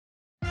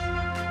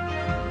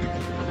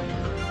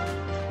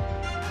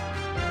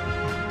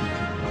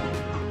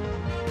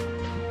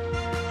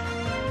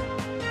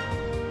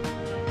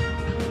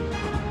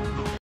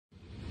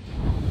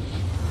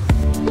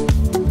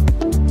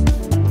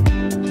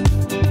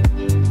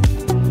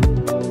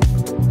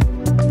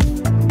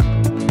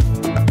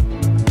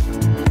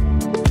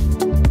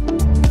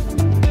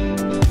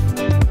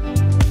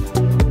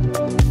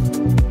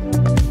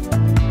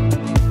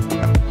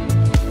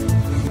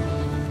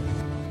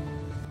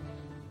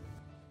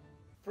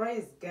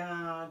Praise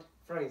God,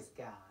 praise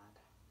God.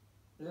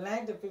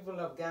 Let the people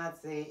of God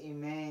say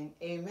amen,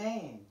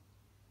 amen.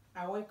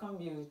 I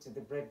welcome you to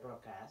the Bread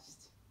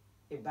Broadcast,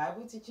 a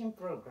Bible teaching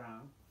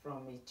program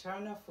from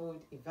Eternal Food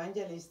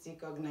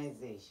Evangelistic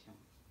Organization,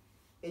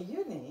 a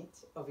unit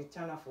of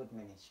Eternal Food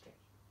Ministry,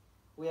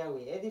 where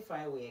we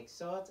edify, we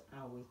exhort,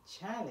 and we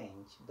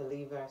challenge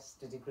believers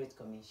to the Great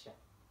Commission.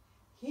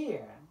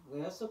 Here,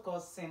 we also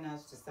call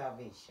sinners to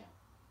salvation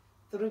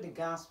through the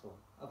gospel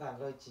of our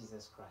Lord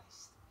Jesus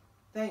Christ.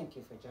 Thank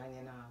you for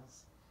joining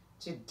us.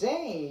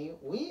 Today,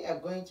 we are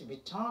going to be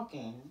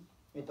talking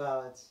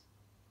about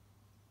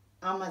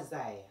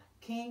Amaziah,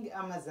 King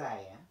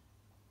Amaziah,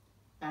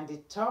 and the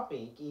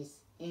topic is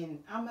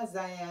in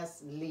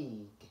Amaziah's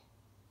league.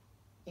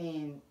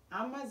 In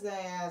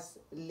Amaziah's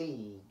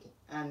league,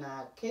 and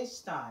our case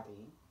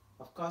study,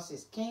 of course,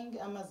 is King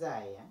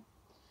Amaziah.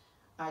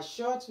 Our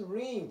short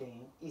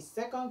reading is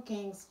 2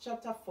 Kings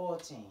chapter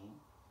 14,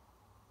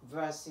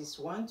 verses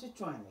 1 to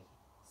 20.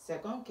 2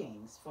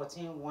 Kings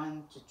 14,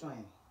 1 to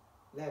 20.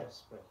 Let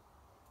us pray.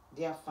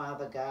 Dear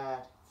Father God,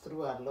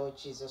 through our Lord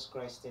Jesus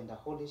Christ and the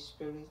Holy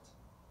Spirit,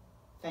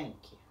 thank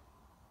you.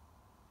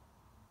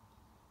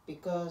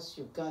 Because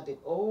you got the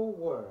whole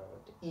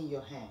world in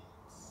your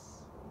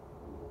hands.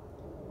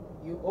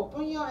 You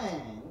open your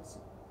hands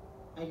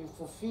and you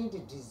fulfill the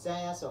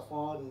desires of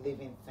all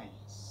living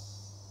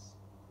things.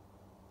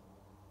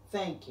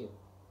 Thank you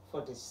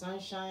for the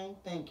sunshine.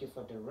 Thank you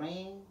for the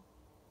rain.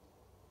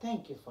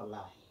 Thank you for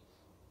life.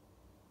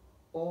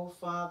 Oh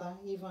Father,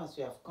 even as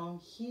we have come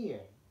here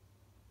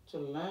to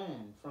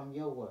learn from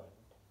your word,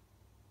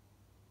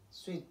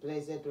 sweet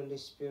blessed Holy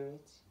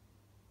Spirit,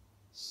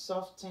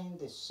 soften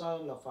the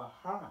soil of our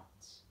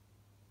hearts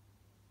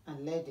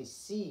and let the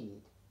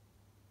seed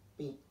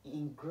be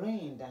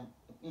ingrained and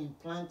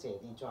implanted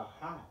into our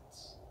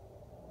hearts,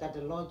 that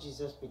the Lord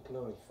Jesus be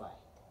glorified.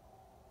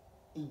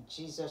 In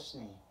Jesus'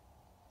 name,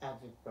 have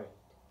we prayed.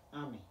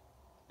 Amen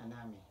and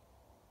amen.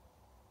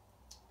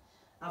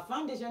 Our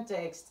foundation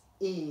text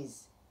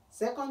is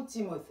 2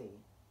 Timothy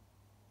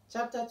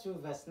chapter 2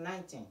 verse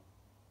 19.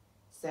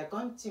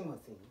 2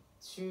 Timothy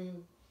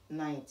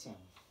 2:19.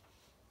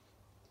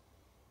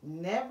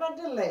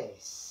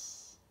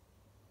 Nevertheless,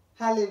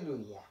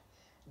 hallelujah,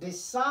 the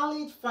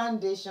solid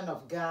foundation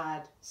of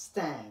God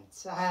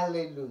stands,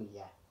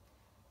 hallelujah,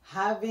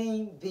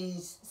 having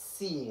this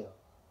seal.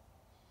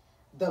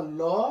 The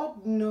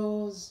Lord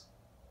knows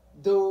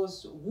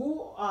those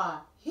who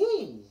are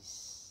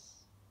his.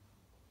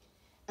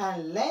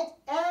 And let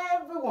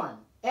everyone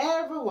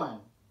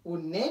who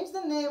names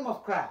the name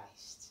of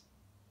Christ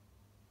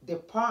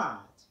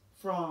depart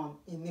from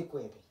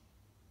iniquity.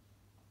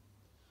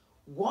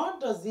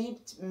 What does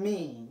it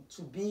mean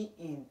to be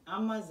in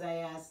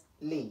Amaziah's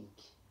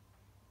league?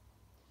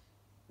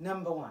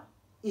 Number one,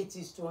 it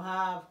is to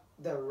have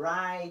the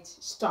right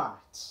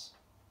start.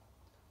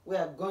 We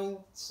are going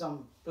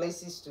some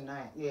places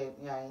tonight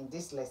in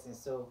this lesson,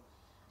 so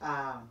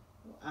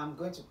I'm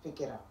going to pick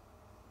it up.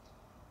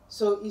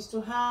 So it's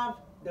to have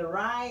the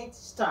right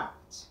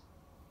start.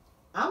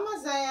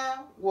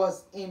 Amaziah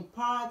was in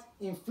part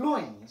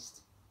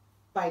influenced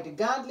by the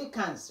godly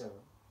counsel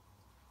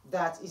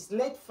that his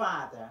late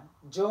father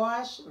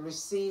Joash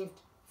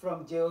received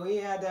from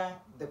Jehoiada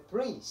the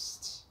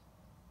priest.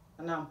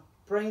 And I'm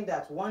praying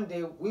that one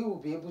day we will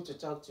be able to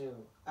talk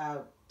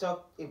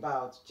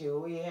about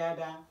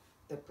Jehoiada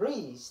the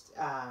priest.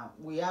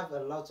 We have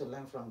a lot to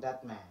learn from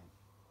that man.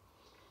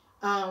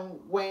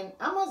 When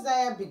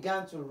Amaziah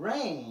began to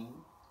reign,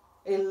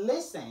 he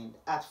listened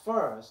at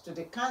first to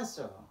the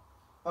counsel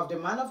of the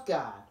man of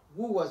God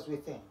who was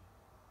with him.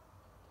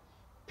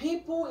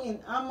 People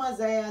in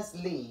Amaziah's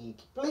league,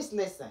 please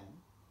listen,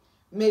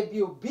 may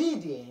be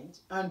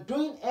obedient and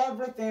doing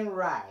everything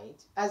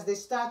right as they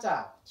start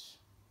out.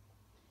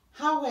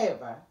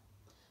 However,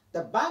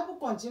 the Bible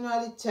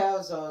continually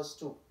tells us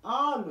to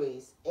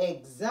always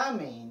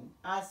examine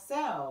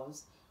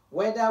ourselves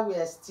whether we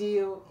are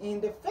still in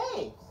the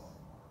faith.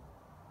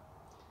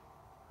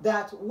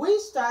 That we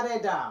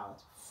started out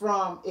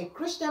from a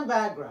Christian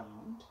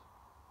background,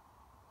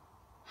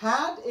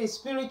 had a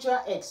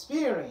spiritual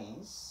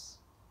experience,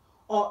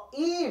 or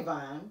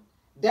even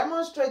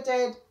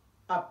demonstrated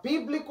a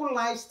biblical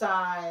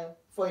lifestyle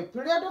for a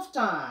period of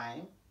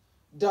time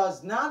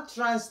does not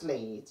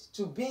translate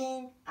to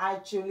being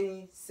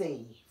actually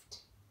saved.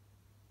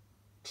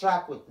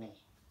 Track with me.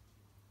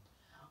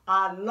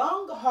 Our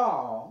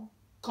long-haul,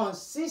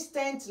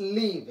 consistent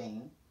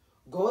living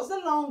goes a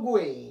long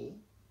way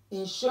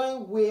in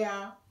showing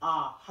where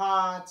our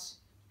heart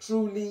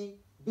truly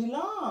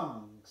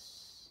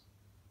belongs.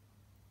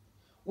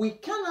 We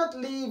cannot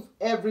live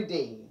every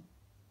day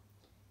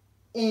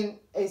in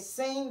a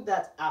sin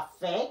that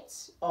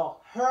affects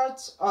or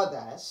hurts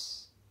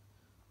others,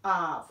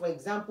 for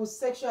example,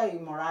 sexual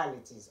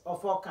immoralities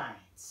of all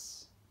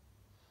kinds,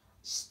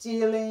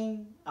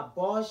 stealing,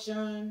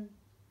 abortion,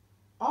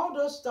 all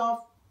those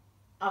stuff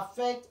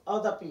affect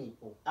other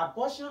people.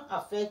 Abortion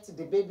affects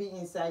the baby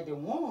inside the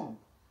womb.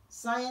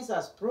 Science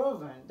has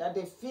proven that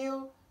they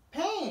feel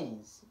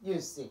pains,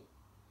 you see.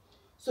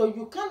 So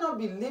you cannot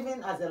be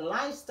living as a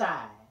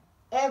lifestyle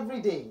every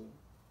day,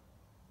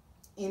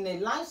 in a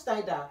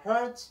lifestyle that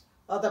hurts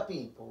other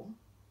people,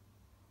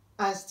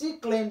 and still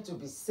claim to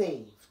be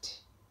saved.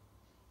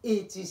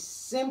 It is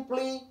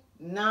simply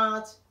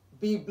not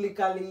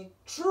biblically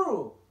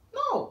true.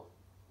 No.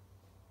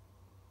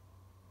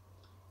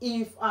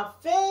 If our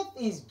faith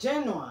is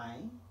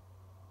genuine,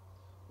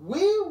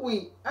 we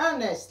will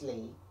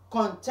earnestly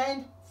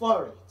contend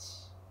for it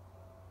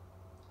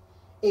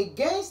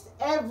against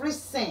every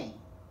sin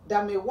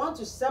that may want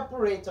to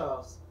separate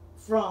us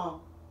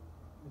from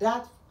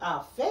that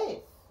our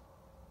faith.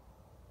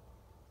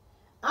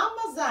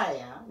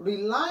 Amaziah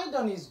relied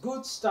on his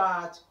good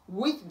start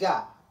with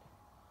God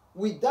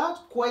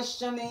without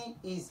questioning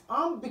his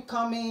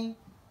unbecoming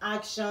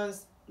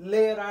actions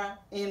later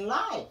in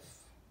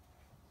life.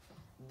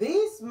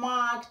 This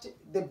marked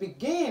the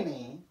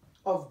beginning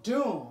of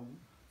doom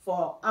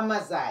for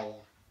Amaziah.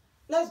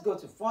 Let's go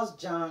to 1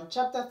 John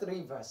chapter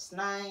 3 verse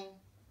 9.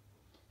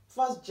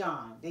 1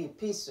 John, the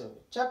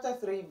epistle, chapter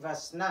 3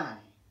 verse 9.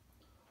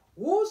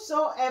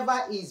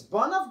 Whosoever is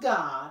born of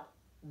God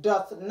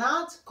doth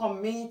not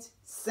commit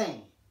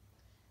sin.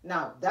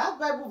 Now, that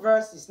Bible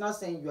verse is not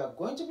saying you are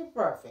going to be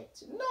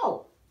perfect.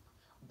 No.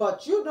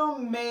 But you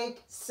don't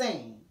make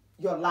sin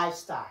your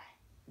lifestyle.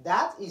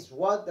 That is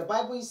what the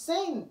Bible is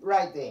saying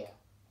right there.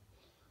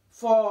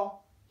 For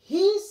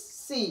his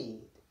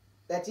seed,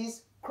 that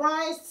is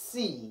Christ's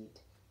seed,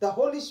 the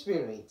Holy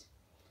Spirit,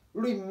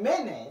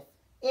 remaineth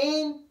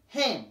in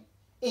him,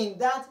 in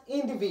that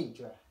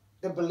individual,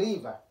 the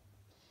believer.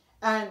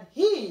 And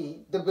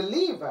he, the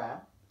believer,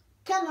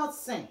 cannot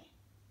sin.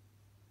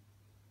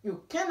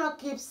 You cannot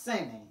keep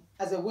sinning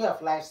as a way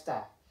of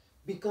lifestyle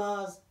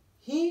because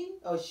he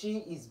or she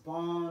is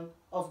born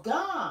of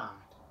God.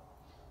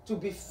 To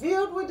be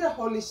filled with the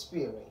Holy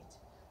Spirit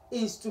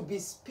is to be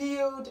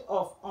spilled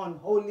of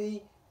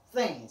unholy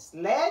things.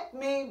 Let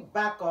me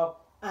back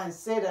up and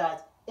say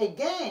that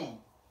again,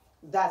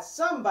 that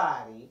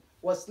somebody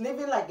was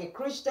living like a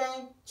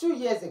Christian 2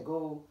 years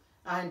ago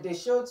and they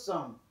showed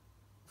some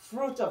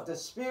fruit of the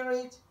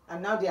Spirit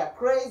and now they are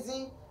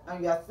crazy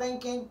and you are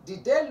thinking,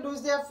 did they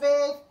lose their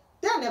faith?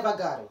 They never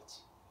got it.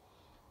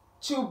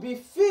 To be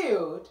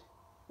filled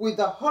with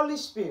the Holy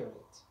Spirit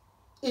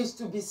is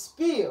to be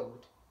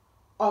spilled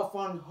of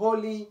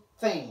unholy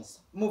things.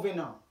 Moving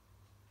on.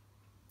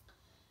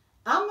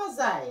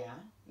 Amaziah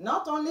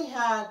not only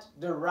had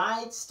the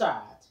right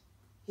start,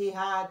 he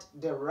had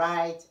the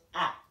right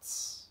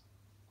acts.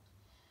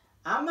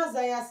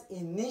 Amaziah's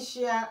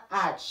initial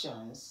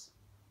actions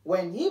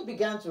when he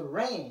began to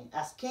reign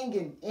as king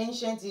in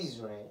ancient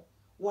Israel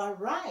were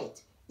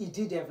right. He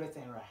did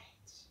everything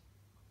right.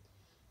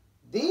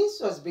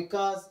 This was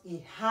because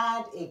he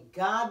had a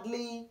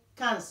godly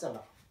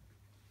counselor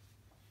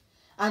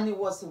and he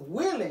was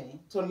willing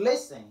to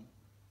listen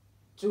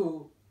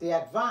to the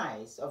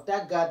advice of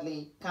that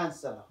godly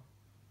counselor.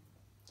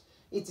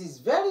 It is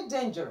very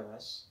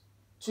dangerous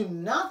to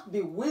not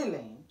be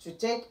willing to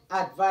take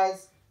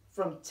advice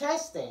from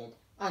tested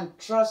and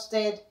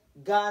trusted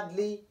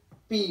godly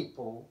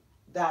people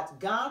that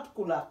God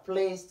could have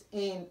placed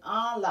in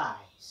our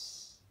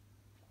lives.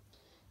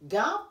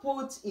 God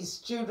puts his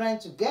children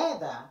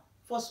together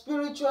for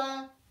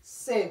spiritual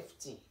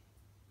safety.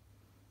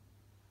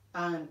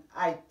 And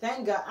I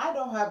thank God, I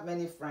don't have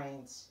many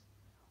friends,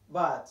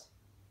 but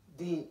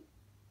the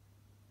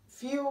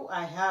few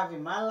I have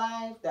in my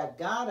life that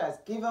God has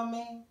given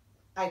me,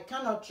 I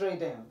cannot trade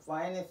them for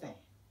anything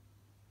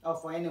or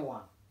for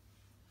anyone.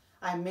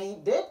 I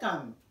mean, they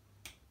can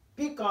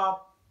pick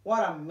up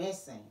what I'm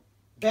missing,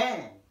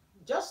 bam,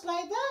 just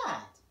like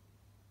that,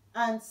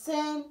 and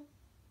send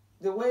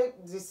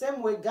the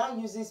same way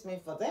God uses me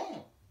for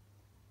them.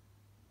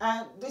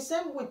 And the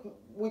same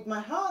with my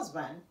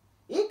husband.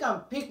 He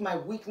can pick my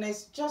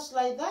weakness just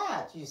like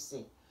that, you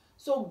see.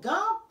 So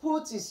God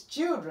puts his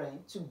children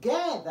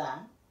together,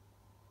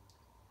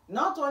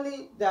 not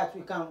only that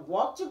we can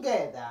work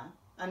together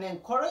and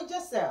encourage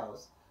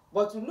ourselves,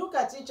 but to look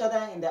at each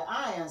other in the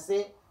eye and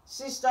say,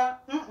 sister,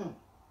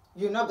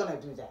 you're not going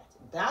to do that.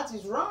 That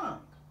is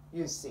wrong,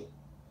 you see.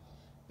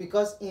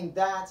 Because in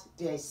that,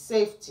 there is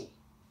safety.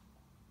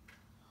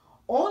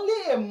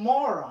 Only a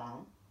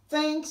moron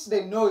thinks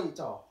they know it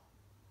all.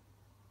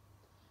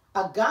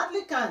 A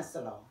godly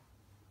counselor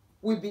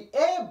will be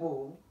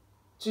able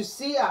to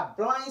see our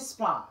blind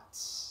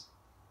spots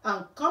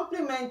and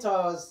compliment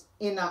us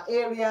in our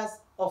areas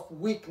of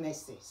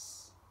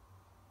weaknesses.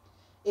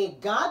 A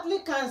godly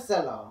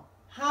counselor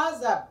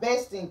has our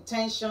best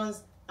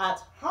intentions at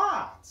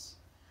heart,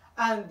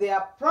 and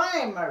their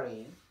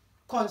primary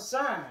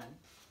concern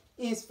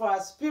is for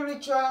our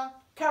spiritual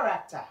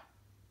character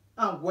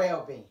and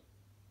well-being.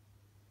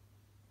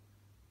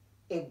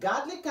 A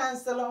godly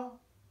counselor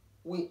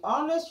will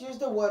always use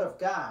the word of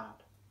God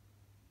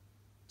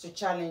to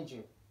challenge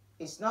you.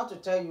 It's not to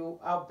tell you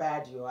how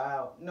bad you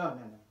are. No.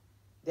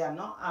 They are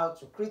not out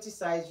to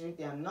criticize you.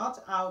 They are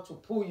not out to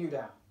pull you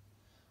down.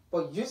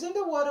 But using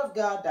the word of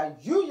God that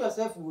you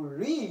yourself will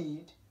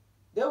read,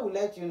 they will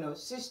let you know,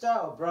 sister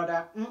or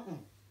brother,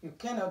 you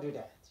cannot do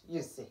that.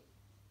 you see.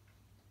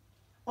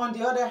 On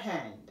the other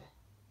hand,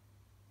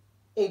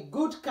 a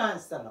good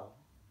counselor,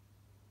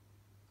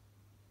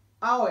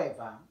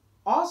 however,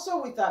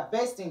 also with our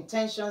best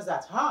intentions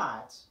at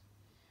heart,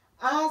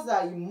 has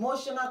our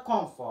emotional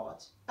comfort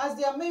as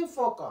their main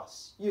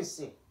focus, you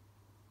see.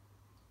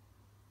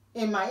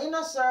 In my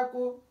inner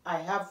circle, I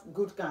have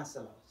good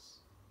counselors,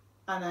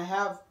 and I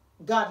have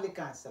godly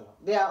counselors.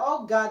 They are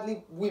all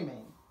godly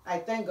women. I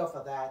thank God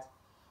for that.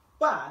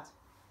 But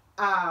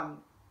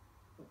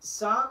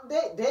some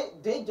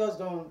they just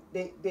don't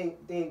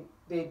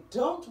they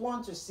don't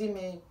want to see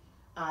me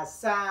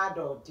sad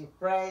or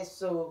depressed,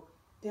 so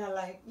they're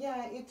like,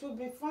 yeah, it will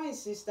be fine,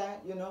 sister,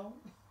 you know.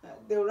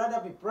 They would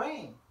rather be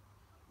praying.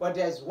 But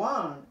there's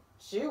one,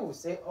 she will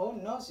say, oh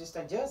no,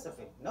 Sister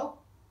Josephine, no,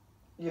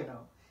 you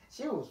know.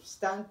 She will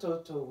stand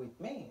toe-to-toe with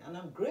me, and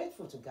I'm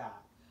grateful to God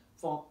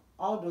for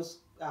all those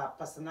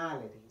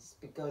personalities,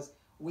 because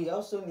we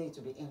also need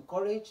to be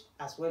encouraged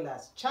as well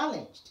as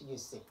challenged, you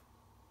see.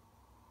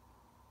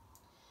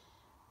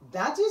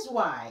 That is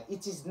why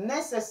it is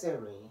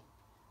necessary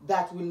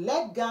that we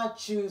let God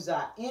choose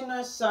our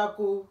inner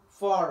circle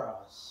for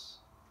us.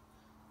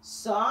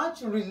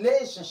 Such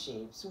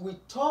relationships will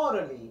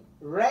totally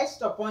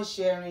rest upon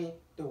sharing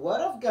the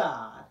Word of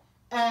God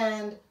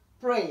and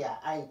prayer.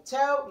 I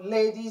tell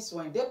ladies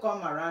when they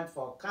come around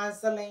for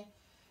counseling,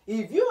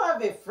 if you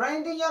have a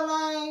friend in your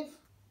life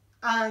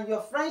and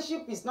your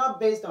friendship is not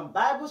based on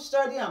Bible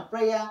study and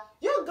prayer,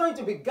 you're going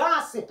to be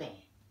gossiping.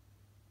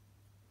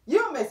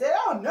 You may say,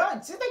 oh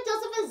no, Sister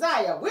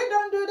Amaziah, we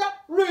don't do that.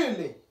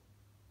 Really?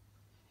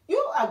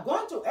 You are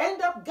going to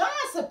end up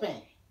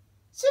gossiping.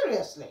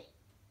 Seriously.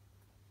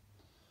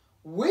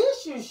 We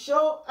should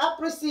show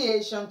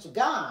appreciation to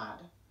God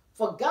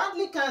for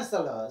godly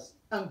counselors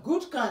and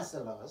good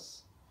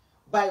counselors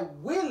by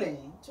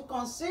willing to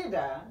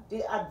consider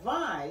the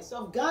advice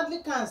of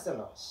godly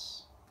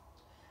counselors.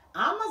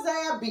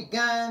 Amaziah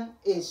began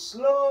a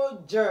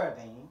slow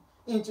journey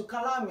into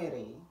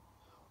calamity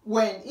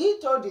when he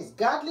told his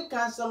godly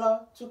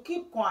counselor to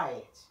keep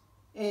quiet.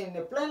 In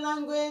the plain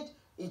language,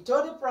 he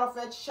told the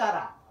prophet, shut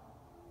up.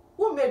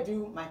 Who made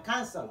you my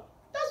counselor?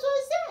 That's what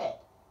he said.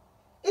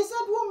 He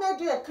said, who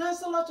made you a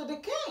counselor to the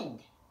king?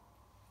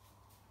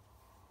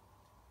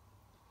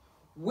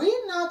 We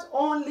not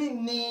only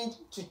need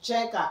to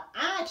check our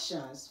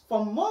actions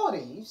for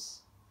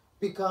motives,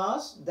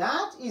 because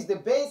that is the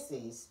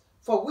basis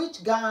for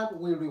which God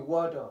will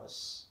reward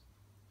us.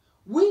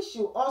 We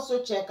should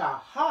also check our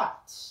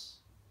hearts.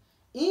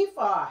 If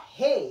our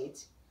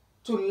hate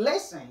to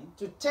listen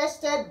to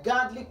tested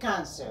godly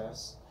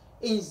counsels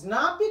is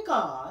not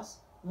because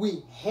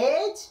we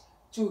hate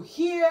to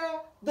hear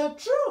the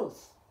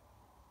truth.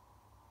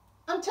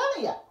 I'm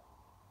telling you.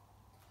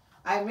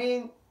 I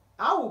mean,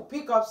 I will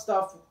pick up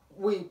stuff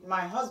with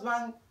my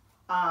husband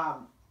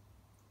a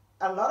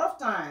lot of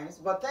times,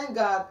 but thank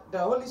God the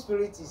Holy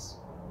Spirit is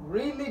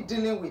really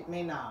dealing with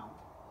me now.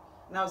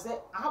 And I'll say,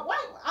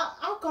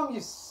 how come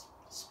you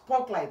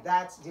spoke like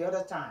that the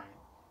other time?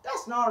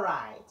 That's not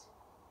right.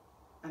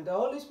 And the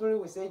Holy Spirit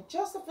will say,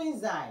 Josephine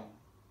Zion,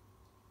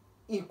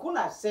 he could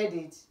have said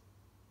it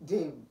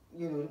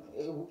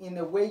in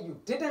a way you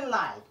didn't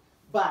like,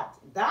 but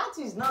that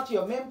is not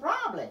your main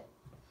problem.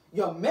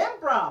 Your main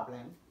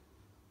problem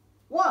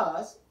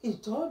was he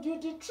told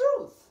you the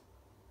truth.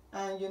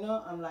 And you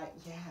know, I'm like,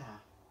 yeah,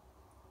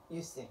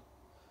 you see.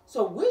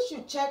 So we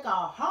should check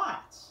our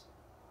hearts.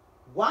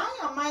 Why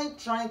am I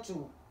trying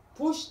to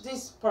push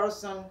this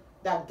person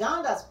that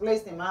God has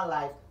placed in my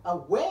life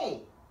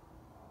away?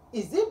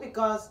 Is it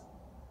because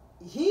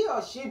he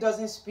or she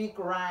doesn't speak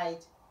right,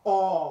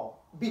 or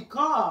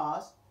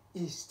because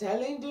he's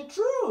telling the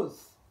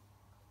truth?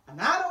 And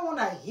I don't want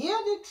to hear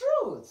the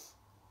truth.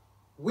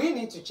 We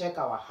need to check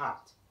our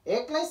heart.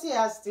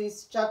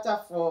 Ecclesiastes chapter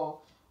 4,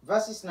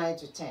 verses 9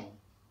 to 10.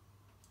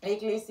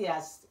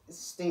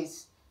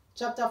 Ecclesiastes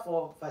chapter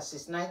 4,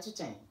 verses 9 to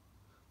 10.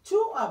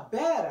 Two are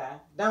better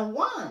than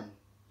one,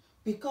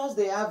 because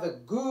they have a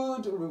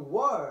good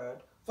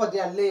reward for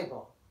their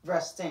labor.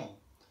 Verse 10.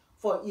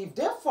 For if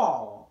they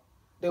fall,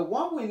 the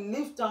one will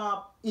lift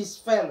up his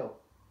fellow.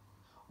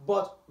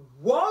 But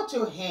woe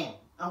to him.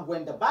 And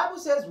when the Bible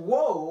says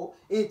woe,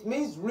 it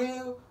means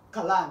real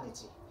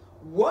calamity.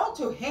 Woe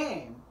to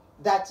him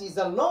that is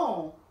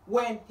alone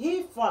when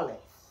he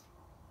falleth,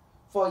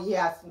 for he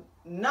hath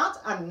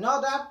not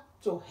another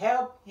to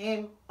help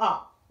him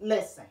up.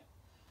 Listen,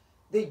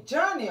 the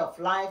journey of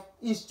life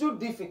is too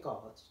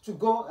difficult to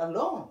go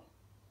alone.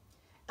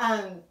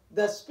 And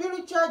the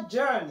spiritual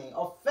journey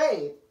of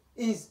faith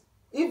is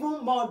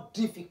even more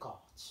difficult.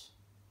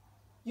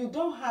 You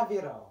don't have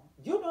it all.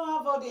 You don't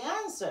have all the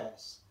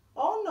answers.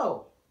 Oh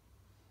no.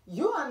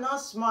 You are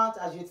not smart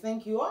as you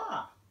think you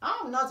are.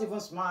 I'm not even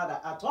smart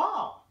at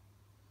all.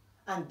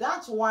 And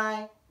that's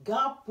why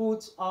God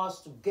puts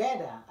us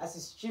together as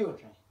his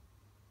children.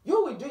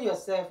 You will do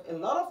yourself a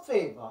lot of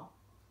favor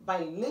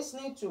by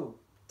listening to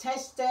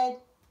tested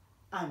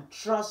and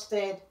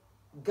trusted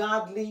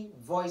godly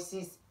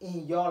voices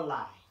in your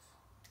life.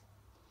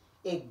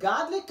 A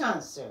godly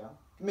counsel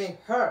may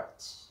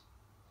hurt,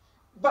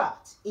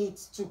 but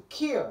it's to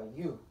cure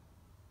you.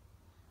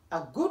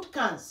 A good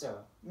cancer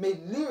may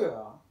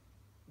lure,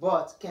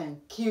 but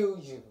can kill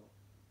you.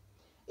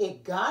 A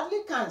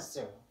godly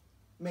cancer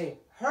may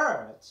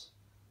hurt,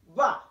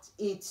 but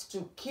it's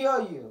to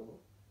cure you.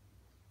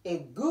 A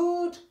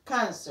good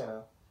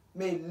cancer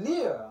may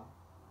lure,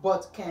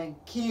 but can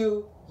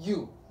kill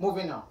you.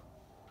 Moving on.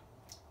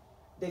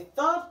 The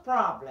third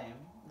problem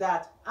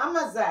that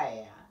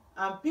Amaziah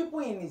and people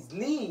in his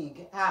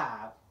league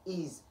have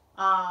is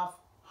half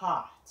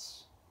heart.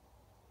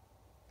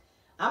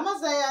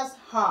 Amaziah's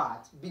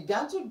heart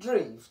began to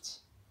drift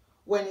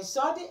when he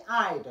saw the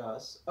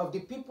idols of the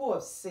people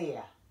of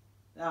Seir.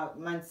 Now,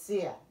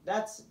 Amaziah,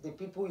 that's the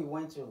people he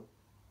went to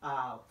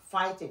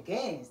fight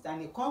against,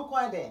 and he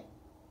conquered them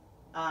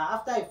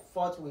after he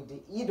fought with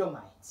the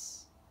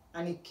Edomites.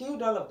 And he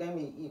killed all of them,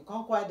 he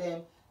conquered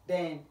them,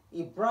 then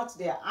he brought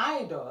their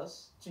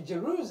idols to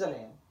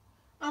Jerusalem,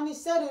 and he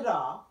set it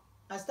up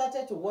and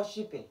started to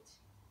worship it.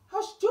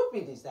 How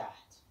stupid is that?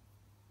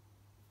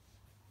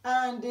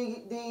 And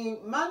the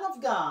man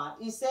of God,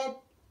 he said,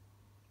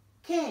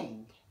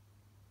 King,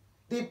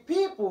 the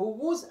people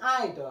whose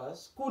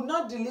idols could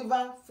not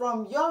deliver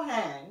from your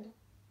hand,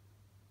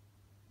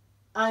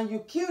 and you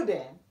killed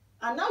them,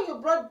 and now you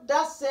brought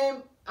that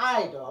same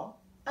idol,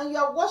 and you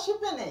are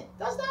worshiping it.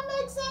 Does that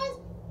make sense?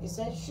 He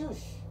said,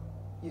 shush,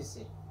 you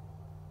see.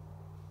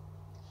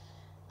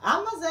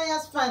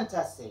 Amaziah's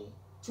fantasy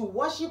to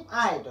worship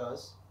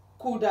idols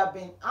could have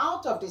been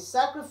out of the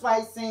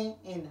sacrificing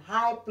in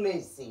high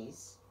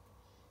places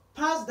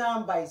passed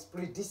down by his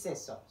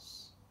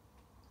predecessors.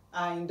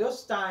 In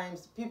those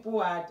times,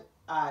 people had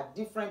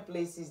different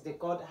places they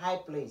called high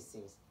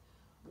places,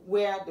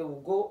 where they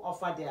would go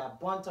offer their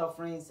burnt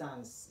offerings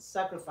and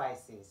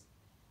sacrifices,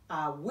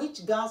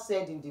 which God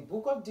said in the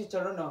book of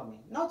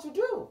Deuteronomy not to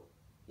do.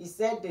 He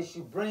said they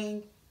should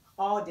bring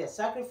all their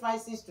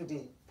sacrifices to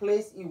the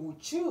place he would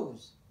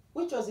choose,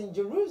 which was in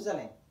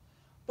Jerusalem.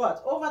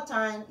 But over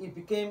time, it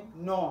became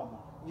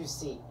normal, you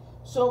see.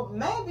 So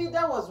maybe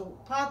that was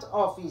part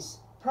of his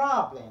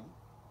problem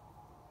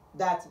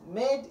that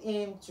made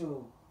him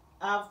to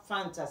have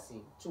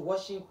fantasy, to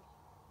worship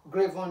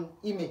graven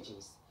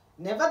images.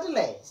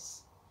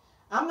 Nevertheless,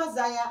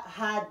 Amaziah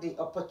had the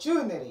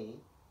opportunity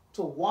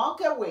to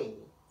walk away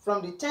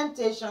from the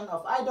temptation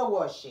of idol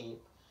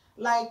worship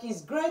like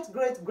his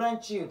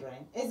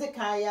great-great-grandchildren,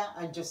 Hezekiah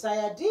and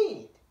Josiah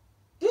did.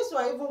 These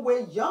were even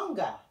way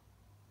younger.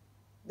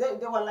 They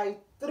were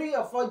like 3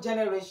 or 4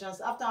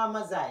 generations after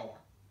Amaziah.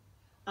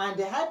 And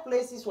the high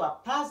places were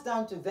passed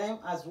down to them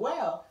as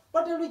well,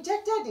 but they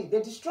rejected it.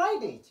 They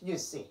destroyed it, you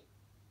see.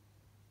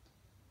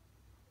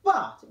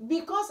 But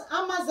because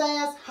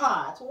Amaziah's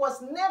heart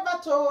was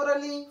never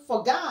totally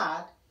for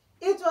God,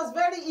 it was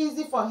very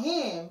easy for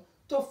him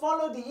to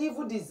follow the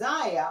evil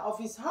desire of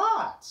his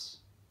heart.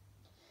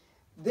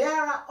 There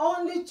are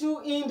only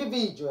 2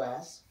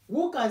 individuals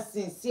who can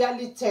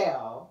sincerely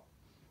tell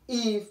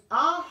if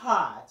our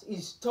heart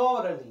is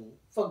totally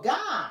for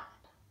God.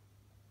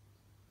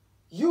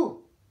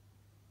 You,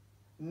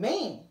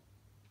 me.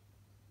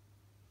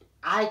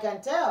 I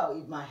can tell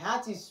if my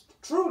heart is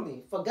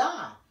truly for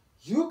God.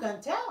 You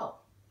can tell.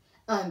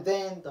 And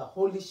then the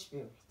Holy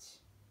Spirit.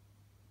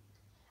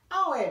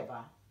 However,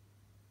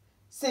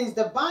 since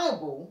the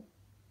Bible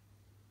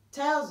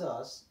tells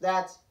us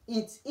that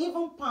it's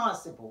even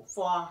possible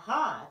for our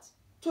heart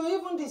to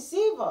even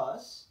deceive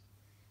us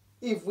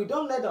if we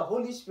don't let the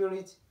Holy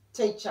Spirit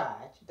take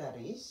charge, that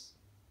is,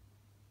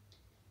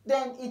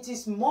 then it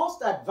is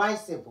most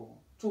advisable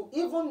to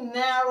even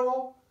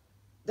narrow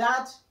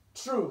that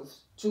truth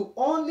to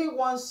only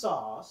one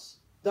source,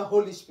 the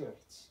Holy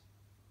Spirit.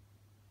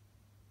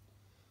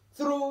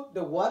 Through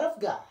the Word of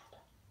God.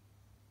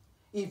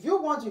 If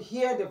you want to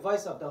hear the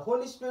voice of the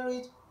Holy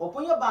Spirit,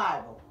 open your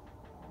Bible.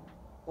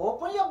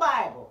 Open your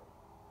Bible.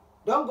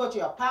 Don't go to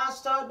your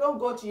pastor. Don't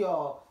go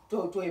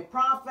to a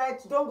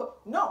prophet. Don't go.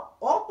 No,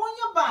 open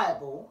your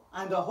Bible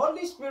and the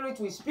Holy Spirit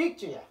will speak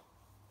to you.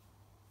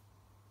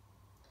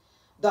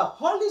 The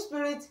Holy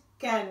Spirit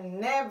can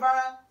never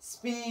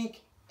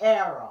speak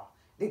error.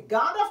 The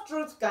God of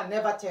truth can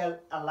never tell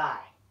a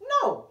lie.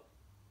 No.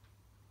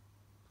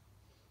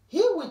 He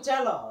will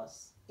tell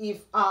us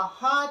if our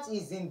heart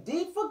is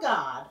indeed for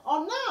God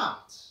or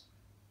not.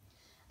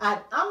 And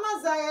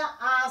Amaziah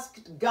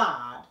asked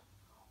God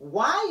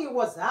why he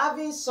was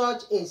having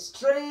such a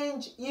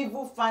strange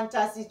evil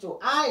fantasy to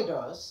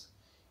idols.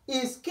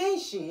 His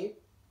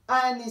kinship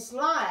and his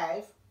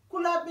life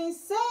could have been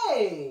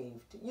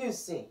saved, you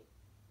see.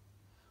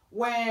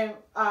 When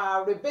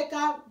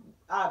Rebecca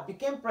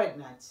became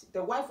pregnant,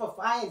 the wife of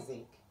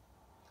Isaac,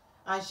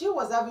 and she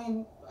was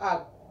having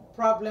a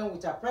problem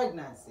with her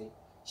pregnancy,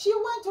 she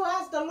went to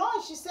ask the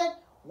Lord. She said,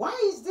 why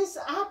is this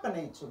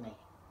happening to me?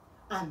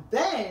 And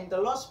then the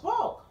Lord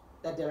spoke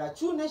that there are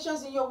 2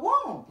 nations in your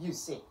womb, you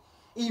see.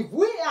 If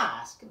we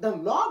ask, the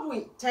Lord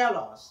will tell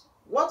us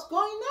what's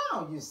going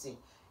on, you see.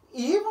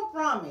 He even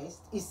promised,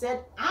 he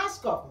said,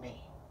 ask of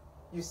me,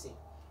 you see.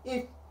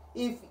 If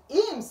he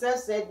himself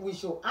said we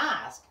should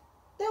ask,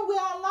 then we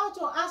are allowed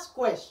to ask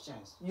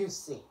questions, you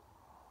see.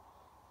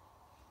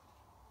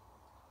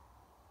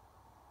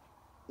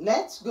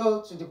 let's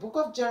go to the book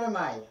of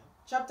Jeremiah,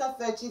 chapter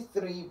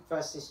 33,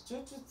 verses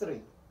 2 to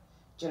 3.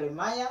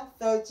 Jeremiah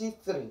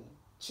 33,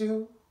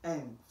 2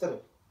 and 3.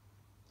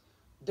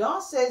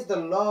 Thus says the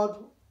Lord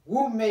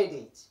who made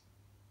it.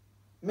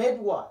 Made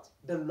what?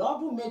 The Lord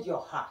who made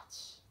your heart.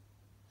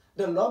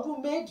 The Lord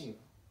who made you.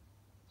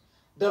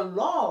 The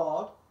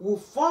Lord who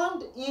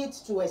formed it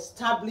to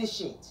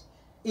establish it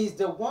is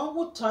the one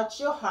who touched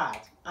your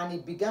heart and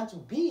it began to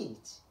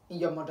beat in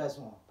your mother's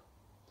womb.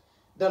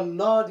 The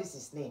Lord is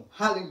his name.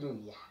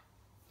 Hallelujah.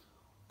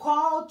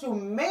 Call to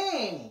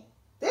me.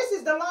 This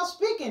is the Lord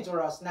speaking to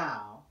us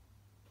now.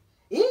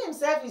 He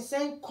himself is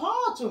saying,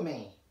 call to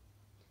me,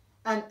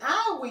 and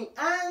I will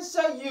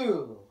answer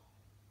you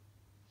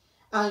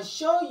and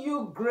show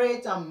you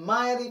great and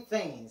mighty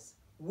things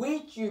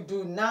which you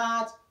do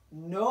not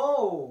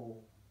know.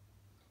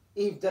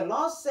 If the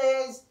Lord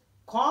says,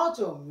 call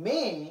to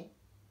me,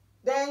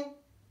 then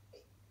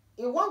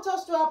he wants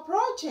us to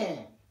approach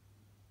him.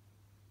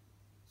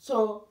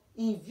 So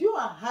if you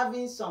are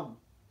having some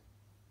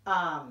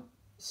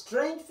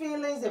strange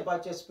feelings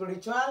about your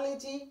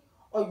spirituality,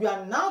 or you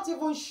are not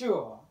even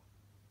sure,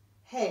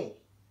 hey,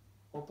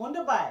 open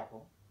the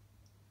Bible,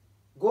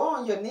 go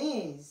on your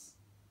knees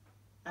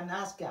and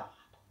ask God,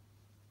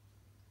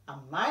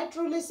 am I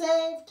truly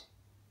saved?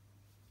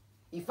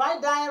 If I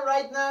die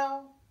right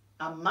now,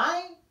 am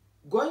I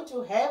going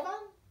to heaven?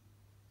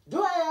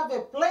 Do I have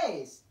a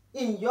place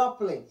in your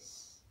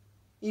place?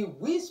 He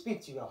will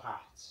speak to your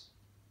heart.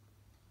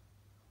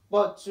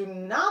 But to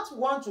not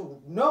want to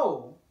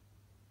know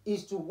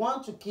is to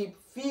want to keep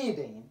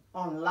feeding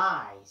on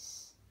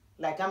lies,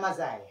 like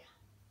Amaziah.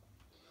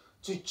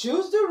 To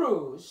choose the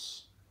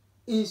rules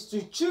is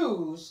to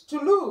choose to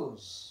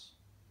lose.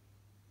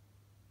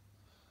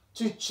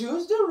 To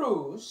choose the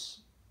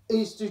rules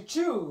is to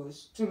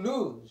choose to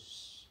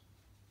lose.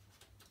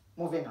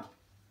 Moving on.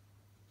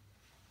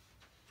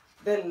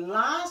 The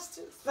last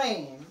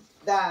thing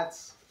that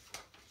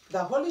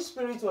the Holy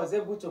Spirit was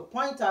able to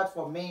point out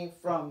for me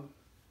from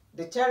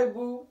the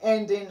terrible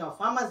ending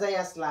of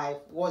Amaziah's life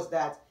was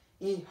that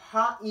he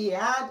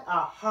had a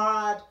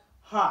hard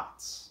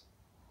heart.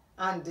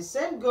 And the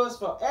same goes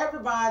for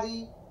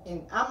everybody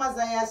in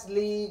Amaziah's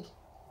league.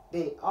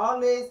 They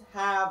always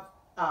have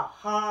a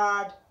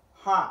hard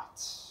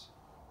heart.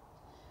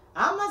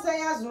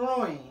 Amaziah's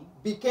ruin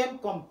became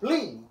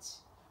complete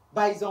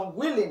by his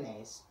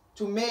unwillingness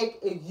to make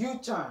a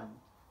U-turn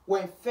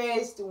when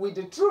faced with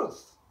the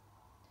truth.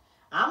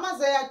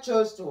 Amaziah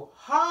chose to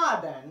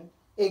harden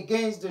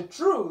against the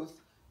truth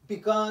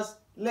because,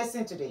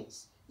 listen to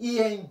this, he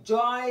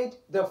enjoyed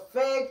the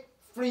fake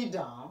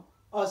freedom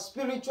or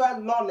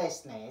spiritual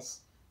lawlessness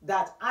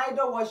that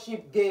idol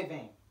worship gave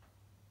him.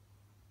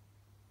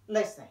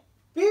 Listen,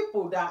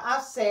 people that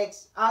have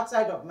sex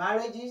outside of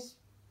marriages,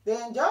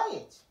 they enjoy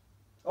it.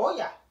 Oh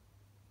yeah.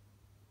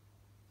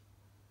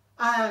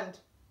 And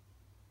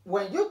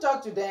when you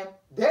talk to them,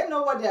 they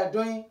know what they are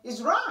doing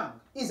is wrong.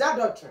 It's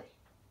adultery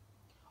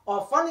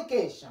or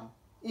fornication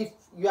if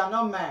you are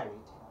not married.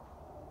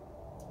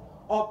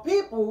 Or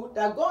people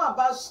that go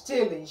about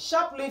stealing,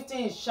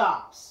 shoplifting in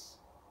shops.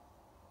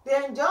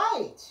 They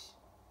enjoy it.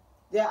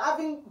 They are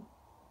having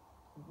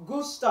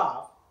good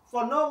stuff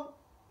for no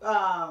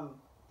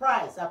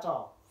price at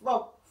all.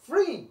 For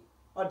free,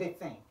 or they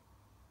think.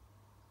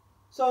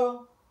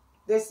 So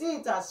they see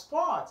it as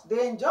sport.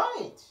 They enjoy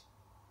it.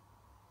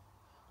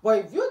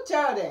 But if you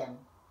tell them,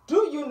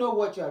 do you know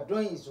what you are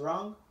doing is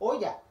wrong? Oh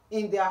yeah,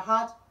 in their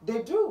heart,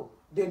 they do.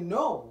 They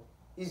know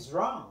it's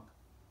wrong.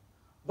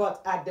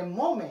 But at the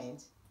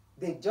moment,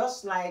 they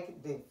just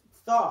like the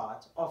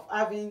thought of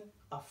having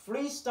a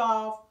free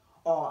stuff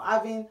or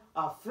having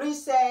a free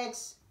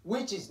sex,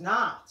 which is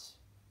not.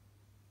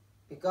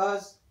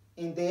 Because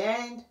in the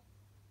end,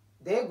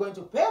 they're going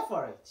to pay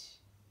for it,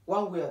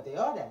 one way or the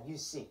other, you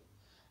see.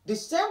 The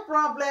same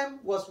problem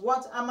was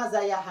what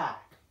Amaziah had.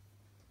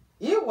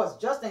 He was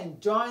just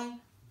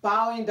enjoying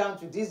bowing down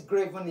to this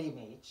graven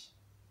image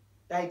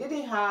that he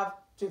didn't have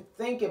to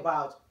think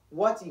about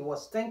what he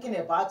was thinking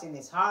about in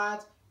his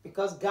heart,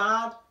 because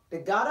God, the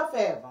God of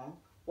heaven,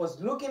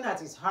 was looking at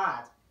his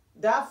heart.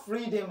 That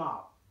freed him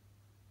up.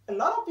 A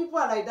lot of people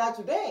are like that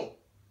today.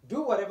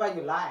 Do whatever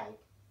you like.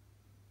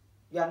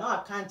 You are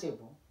not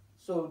accountable.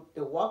 So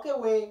they walk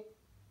away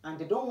and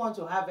they don't want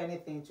to have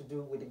anything to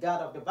do with the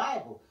God of the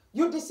Bible.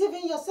 You're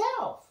deceiving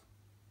yourself.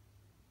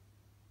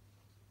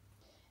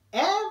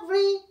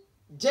 Every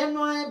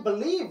genuine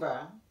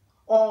believer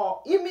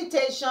or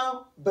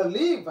imitation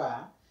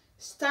believer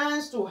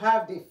stands to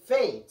have the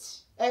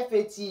faith,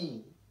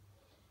 F-A-T,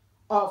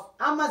 of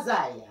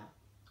Amaziah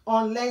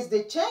unless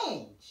they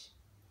change.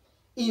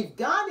 If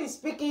God is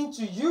speaking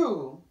to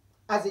you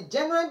as a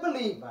genuine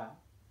believer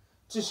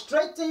to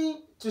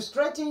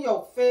straighten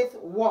your faith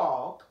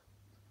walk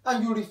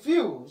and you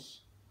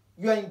refuse,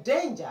 you are in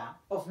danger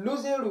of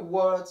losing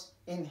rewards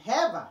in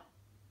heaven.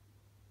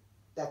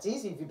 That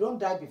is, if you don't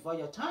die before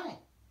your time,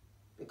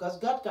 because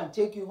God can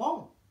take you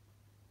home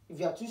if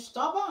you are too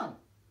stubborn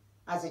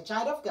as a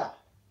child of God.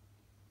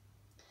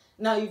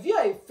 Now, if you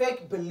are a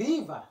fake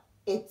believer,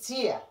 a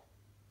tear,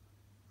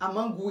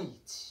 among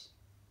wheat.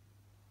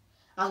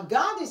 And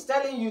God is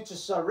telling you to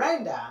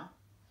surrender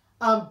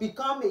and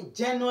become a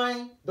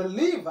genuine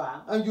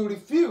believer, and you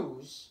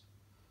refuse,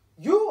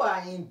 you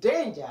are in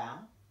danger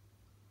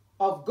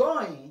of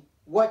going,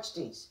 watch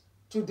this,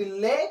 to the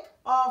lake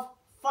of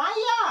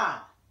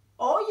fire.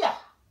 Oh yeah.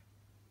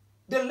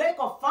 The lake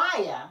of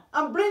fire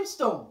and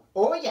brimstone.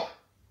 Oh yeah.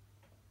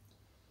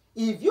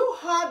 If you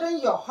harden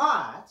your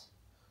heart,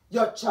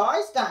 your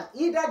choice can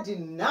either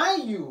deny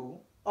you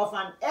of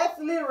an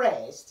earthly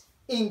rest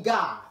in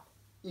God,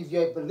 if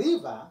you're a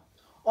believer,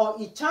 or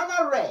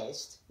eternal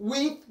rest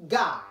with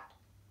God,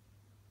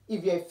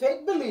 if you're a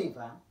fake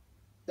believer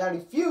that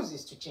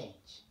refuses to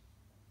change.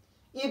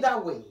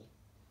 Either way,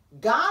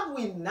 God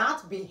will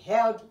not be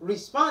held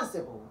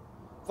responsible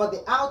for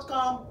the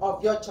outcome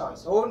of your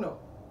choice. Oh no.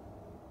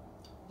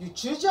 You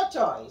choose your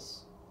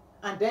choice,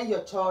 and then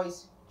your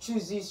choice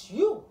chooses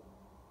you.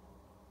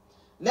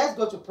 Let's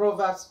go to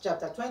Proverbs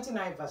chapter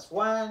 29, verse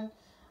 1,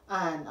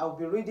 and I'll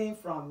be reading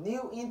from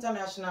New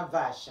International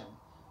Version.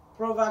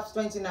 Proverbs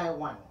 29,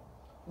 1.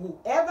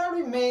 Whoever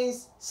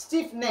remains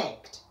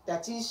stiff-necked,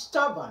 that is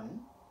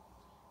stubborn,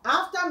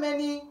 after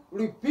many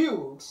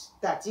rebukes,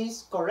 that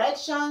is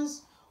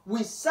corrections,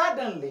 will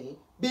suddenly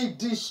be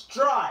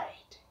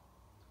destroyed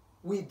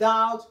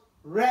without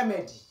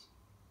remedy.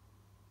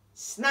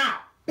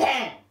 Snap,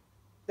 bam,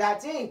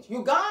 that's it,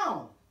 you're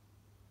gone.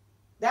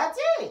 That's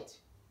it.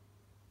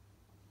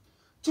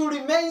 To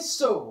remain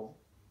so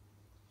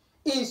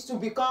is to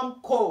become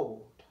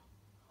cold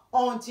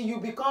until you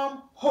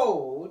become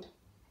hold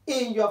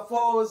in your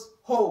foe's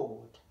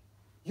hold.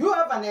 You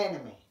have an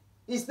enemy.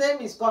 His name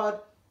is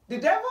called the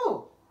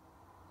devil.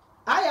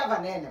 I have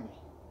an enemy.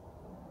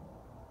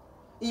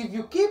 If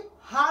you keep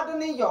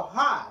hardening your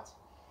heart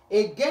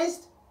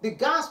against the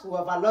gospel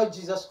of our Lord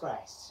Jesus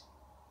Christ,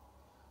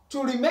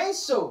 to remain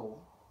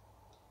so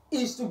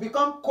is to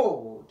become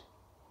cold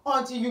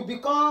until you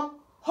become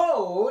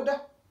hold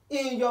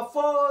in your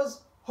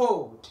foe's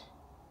hold.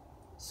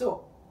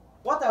 So,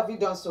 what have we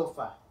done so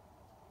far?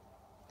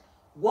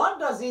 What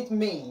does it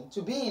mean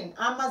to be in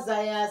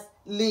Amaziah's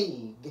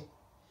league?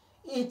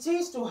 It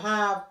is to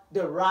have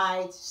the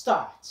right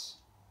start.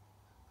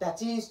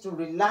 That is to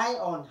rely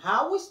on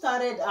how we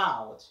started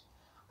out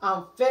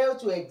and fail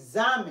to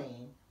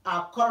examine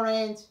our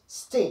current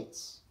state,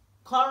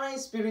 current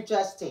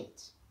spiritual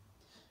state.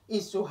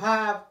 Is to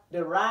have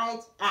the right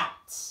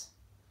acts,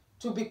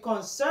 to be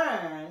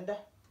concerned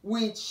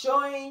with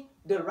showing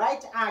the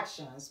right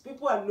actions.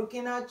 People are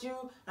looking at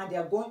you and they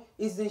are going,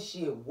 isn't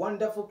she a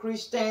wonderful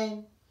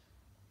Christian?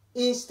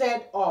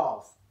 Instead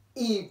of,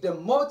 if the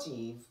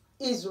motive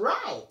is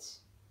right.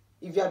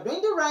 If you are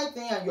doing the right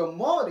thing and your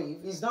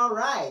motive is not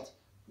right,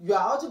 you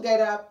are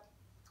altogether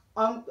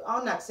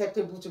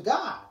unacceptable to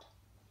God.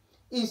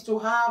 Is to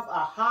have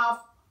a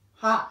half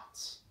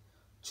heart,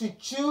 to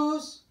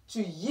choose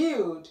to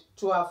yield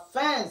to our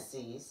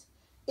fancies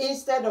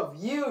instead of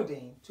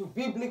yielding to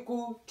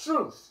biblical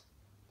truth.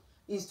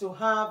 Is to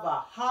have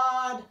a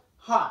hard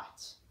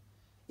heart.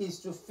 Is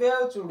to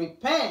fail to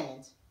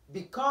repent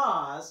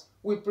because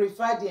we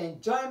prefer the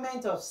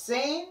enjoyment of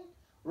sin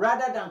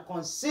rather than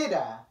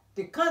consider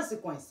the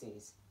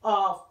consequences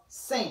of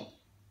sin.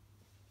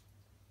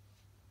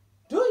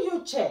 Do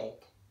you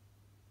check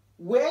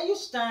where you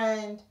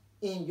stand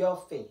in your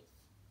faith?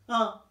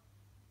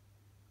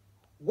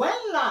 When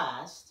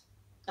last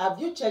have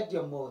you checked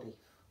your motive?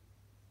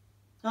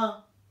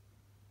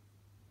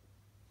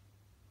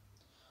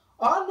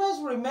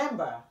 Always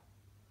remember,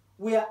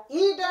 we are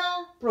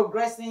either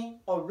progressing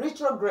or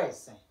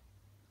retrogressing.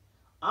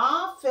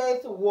 Our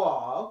faith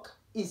walk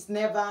is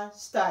never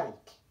static.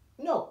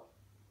 No.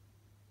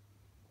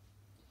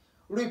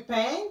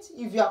 Repent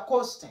if you are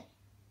coasting,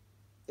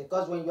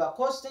 because when you are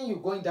coasting, you're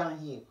going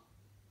downhill.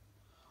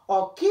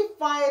 Or keep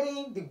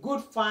fighting the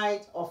good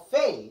fight of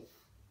faith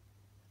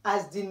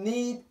as the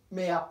need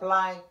may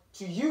apply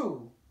to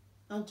you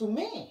and to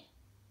me.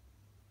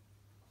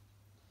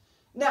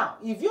 Now,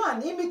 if you're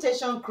an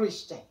imitation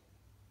Christian,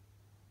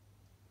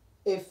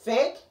 a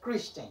fake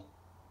Christian,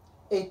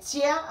 a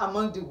tear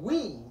among the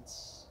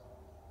weeds,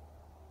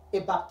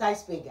 a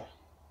baptized pagan,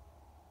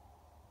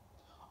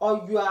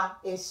 or you are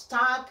a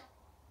stark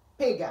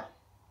pagan,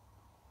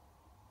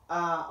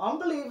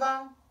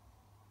 unbeliever,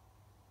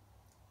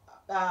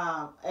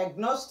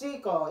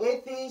 agnostic or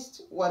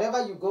atheist,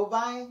 whatever you go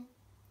by,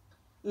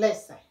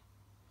 listen,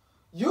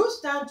 you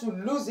stand to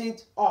lose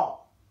it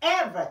all.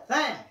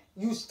 Everything,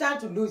 you stand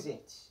to lose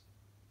it.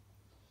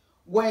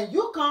 When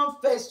you come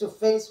face to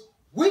face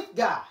with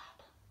God,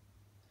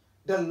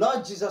 the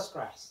Lord Jesus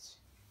Christ,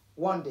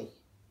 one day,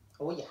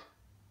 oh yeah,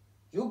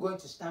 you're going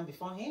to stand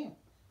before Him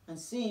and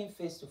see Him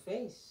face to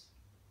face.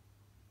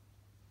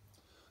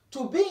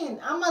 To be in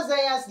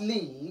Amaziah's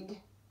league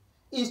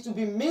is to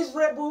be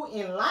miserable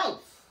in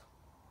life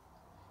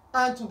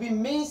and to be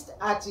missed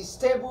at His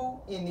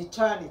table in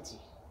eternity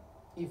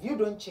if you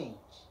don't change.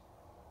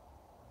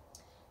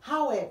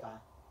 However,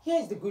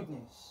 here's the good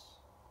news.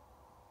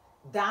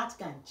 That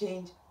can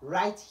change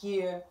right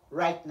here,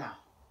 right now.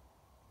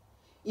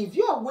 If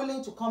you are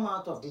willing to come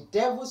out of the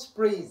devil's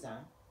prison,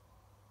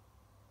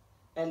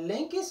 a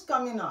link is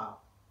coming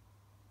up.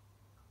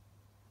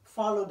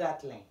 Follow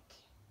that link,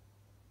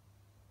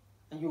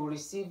 and you will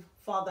receive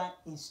further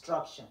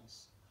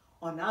instructions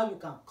on how you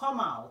can come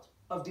out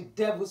of the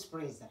devil's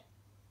prison.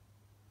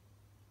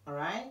 All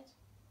right?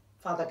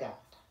 Father God,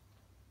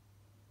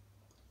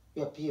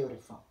 you're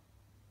beautiful.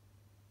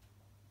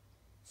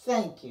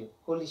 Thank you,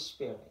 Holy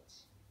Spirit,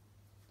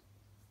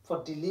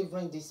 for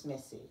delivering this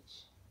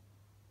message.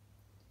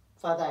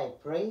 Father, I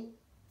pray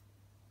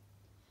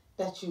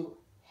that you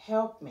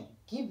help me,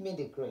 give me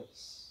the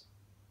grace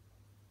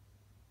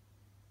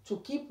to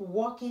keep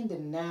walking the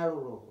narrow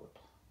road.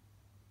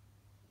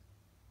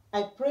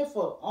 I pray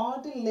for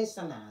all the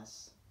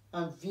listeners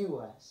and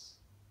viewers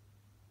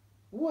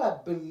who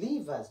are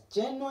believers,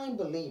 genuine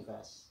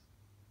believers,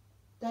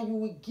 that you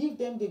will give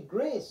them the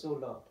grace, O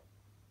Lord,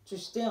 to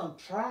stay on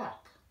track.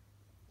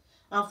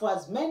 And for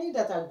as many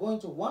that are going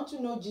to want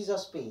to know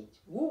Jesus' page,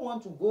 who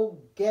want to go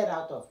get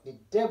out of the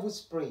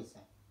devil's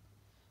prison,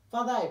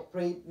 Father, I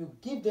pray you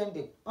give them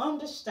the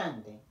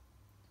understanding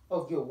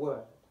of your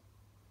word,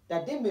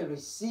 that they may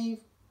receive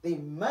the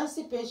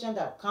emancipation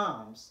that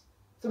comes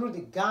through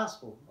the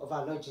gospel of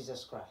our Lord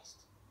Jesus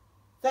Christ.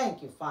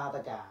 Thank you,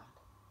 Father God,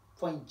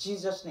 for in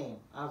Jesus' name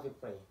I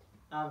have prayed.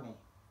 Amen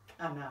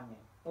and amen.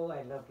 Oh,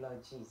 I love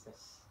Lord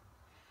Jesus.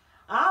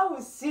 I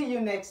will see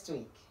you next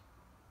week,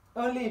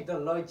 only if the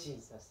Lord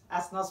Jesus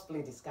has not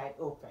split the sky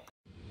open.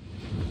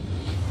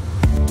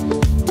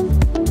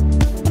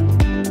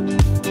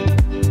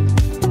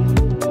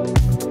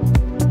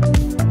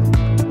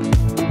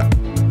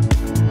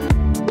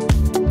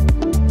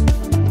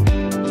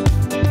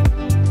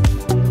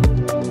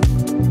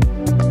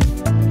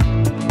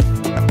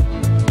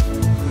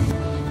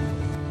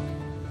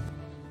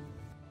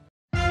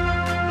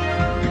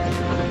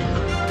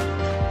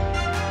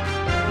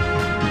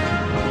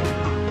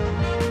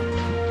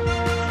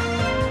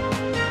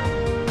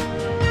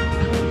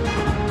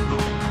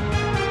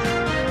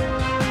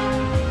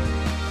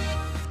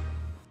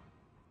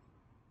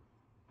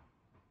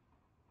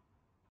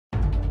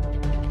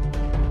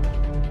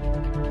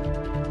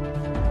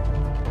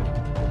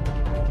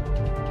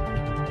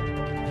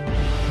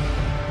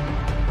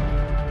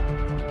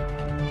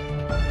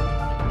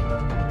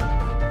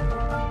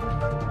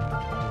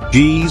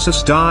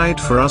 Jesus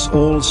died for us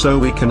all so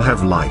we can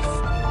have life.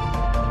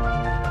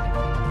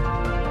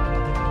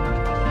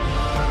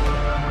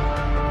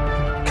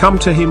 Come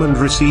to him and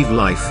receive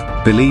life,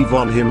 believe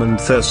on him and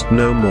thirst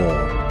no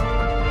more.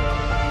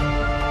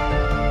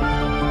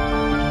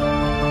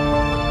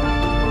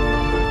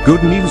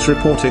 Good news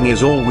reporting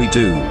is all we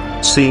do,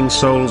 seeing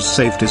souls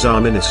saved is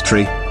our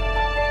ministry.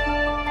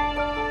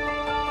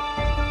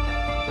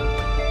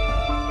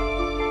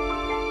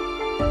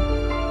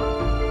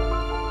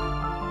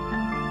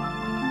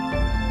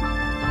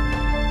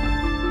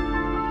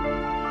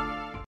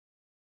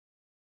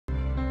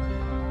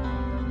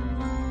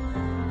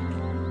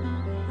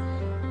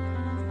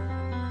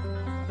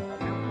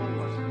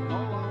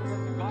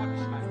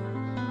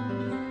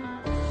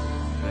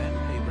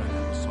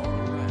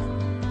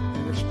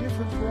 It's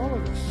different for all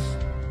of us.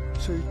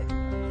 See,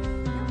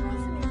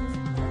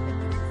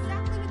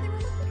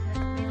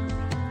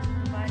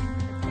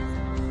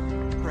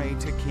 pray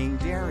to King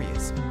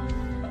Darius.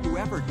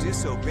 Whoever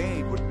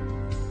disobeyed would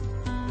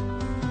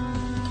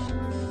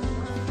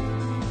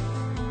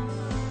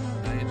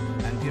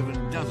and given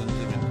dozens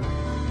of imprisonments.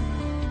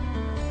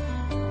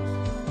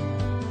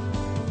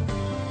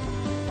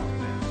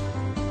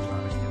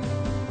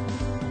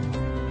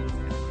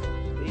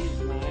 These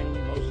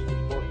 9 most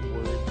important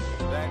words.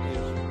 That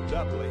is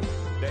doubly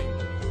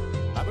dangerous.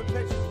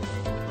 Lamentations